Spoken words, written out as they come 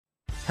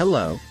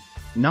Hello,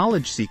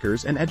 knowledge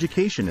seekers and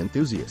education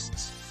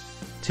enthusiasts.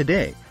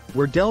 Today,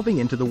 we're delving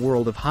into the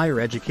world of higher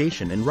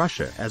education in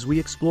Russia as we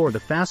explore the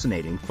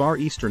fascinating Far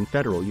Eastern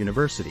Federal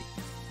University.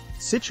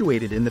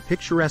 Situated in the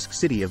picturesque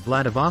city of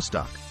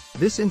Vladivostok,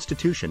 this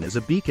institution is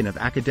a beacon of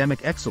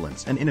academic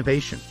excellence and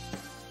innovation.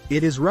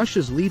 It is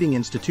Russia's leading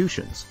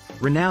institutions,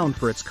 renowned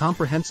for its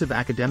comprehensive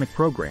academic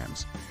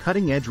programs,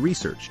 cutting-edge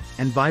research,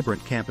 and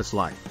vibrant campus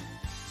life.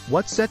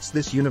 What sets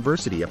this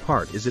university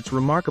apart is its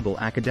remarkable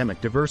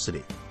academic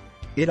diversity.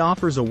 It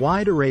offers a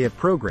wide array of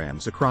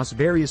programs across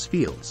various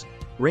fields,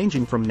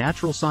 ranging from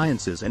natural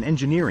sciences and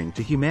engineering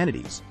to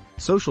humanities,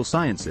 social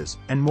sciences,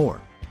 and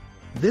more.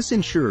 This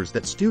ensures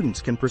that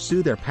students can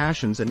pursue their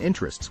passions and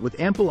interests with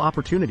ample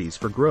opportunities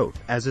for growth,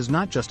 as is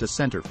not just a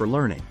center for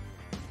learning.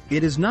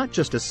 It is not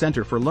just a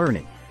center for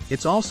learning,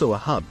 it's also a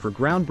hub for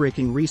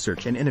groundbreaking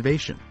research and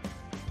innovation.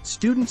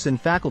 Students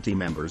and faculty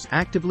members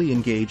actively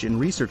engage in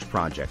research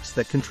projects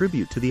that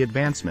contribute to the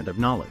advancement of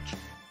knowledge.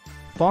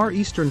 Far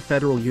Eastern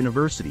Federal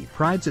University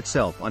prides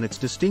itself on its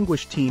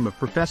distinguished team of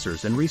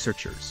professors and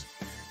researchers.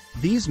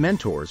 These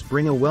mentors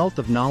bring a wealth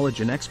of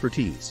knowledge and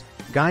expertise,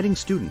 guiding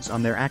students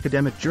on their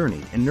academic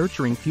journey and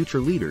nurturing future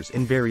leaders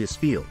in various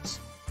fields.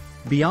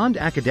 Beyond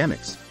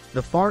academics,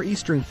 the Far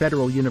Eastern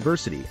Federal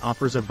University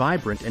offers a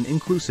vibrant and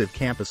inclusive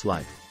campus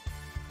life.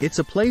 It's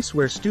a place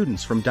where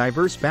students from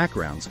diverse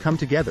backgrounds come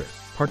together,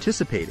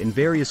 participate in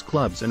various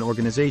clubs and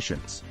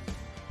organizations.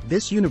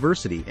 This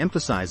university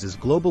emphasizes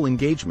global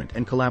engagement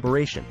and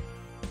collaboration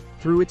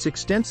through its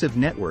extensive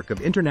network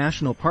of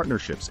international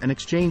partnerships and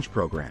exchange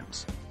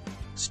programs.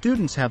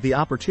 Students have the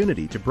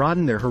opportunity to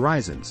broaden their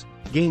horizons,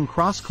 gain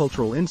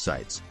cross-cultural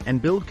insights,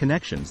 and build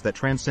connections that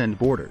transcend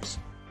borders.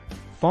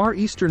 Far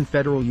Eastern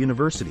Federal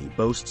University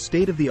boasts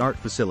state-of-the-art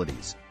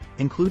facilities,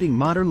 including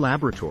modern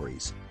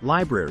laboratories,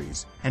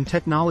 libraries, and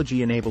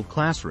technology-enabled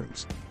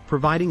classrooms,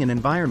 providing an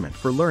environment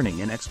for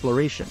learning and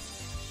exploration.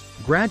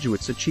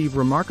 Graduates achieve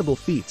remarkable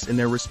feats in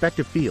their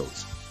respective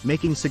fields,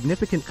 making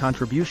significant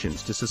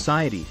contributions to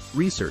society,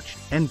 research,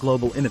 and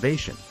global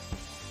innovation.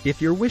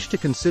 If you're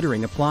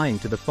considering applying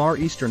to the Far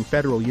Eastern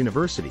Federal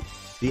University,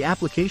 the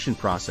application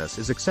process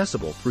is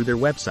accessible through their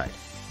website.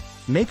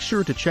 Make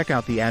sure to check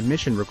out the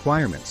admission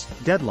requirements,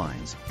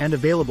 deadlines, and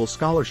available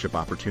scholarship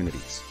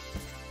opportunities.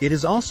 It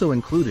is also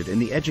included in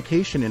the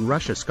Education in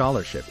Russia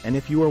scholarship, and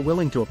if you are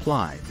willing to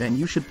apply, then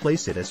you should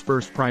place it as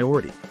first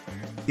priority.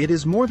 It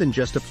is more than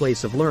just a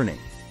place of learning.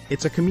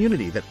 It's a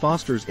community that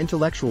fosters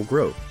intellectual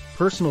growth,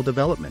 personal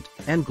development,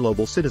 and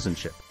global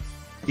citizenship.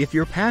 If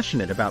you're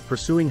passionate about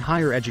pursuing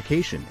higher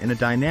education in a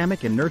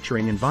dynamic and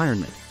nurturing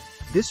environment,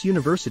 this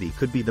university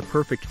could be the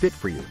perfect fit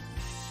for you.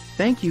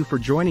 Thank you for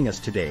joining us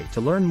today to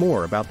learn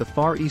more about the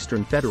Far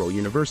Eastern Federal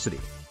University.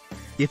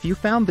 If you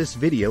found this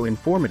video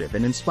informative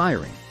and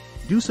inspiring,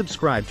 do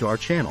subscribe to our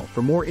channel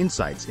for more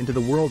insights into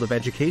the world of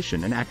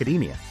education and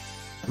academia.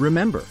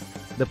 Remember,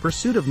 the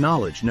pursuit of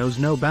knowledge knows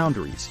no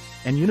boundaries,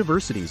 and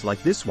universities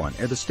like this one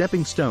are the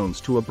stepping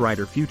stones to a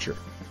brighter future.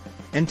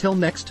 Until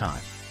next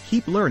time,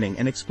 keep learning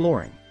and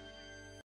exploring.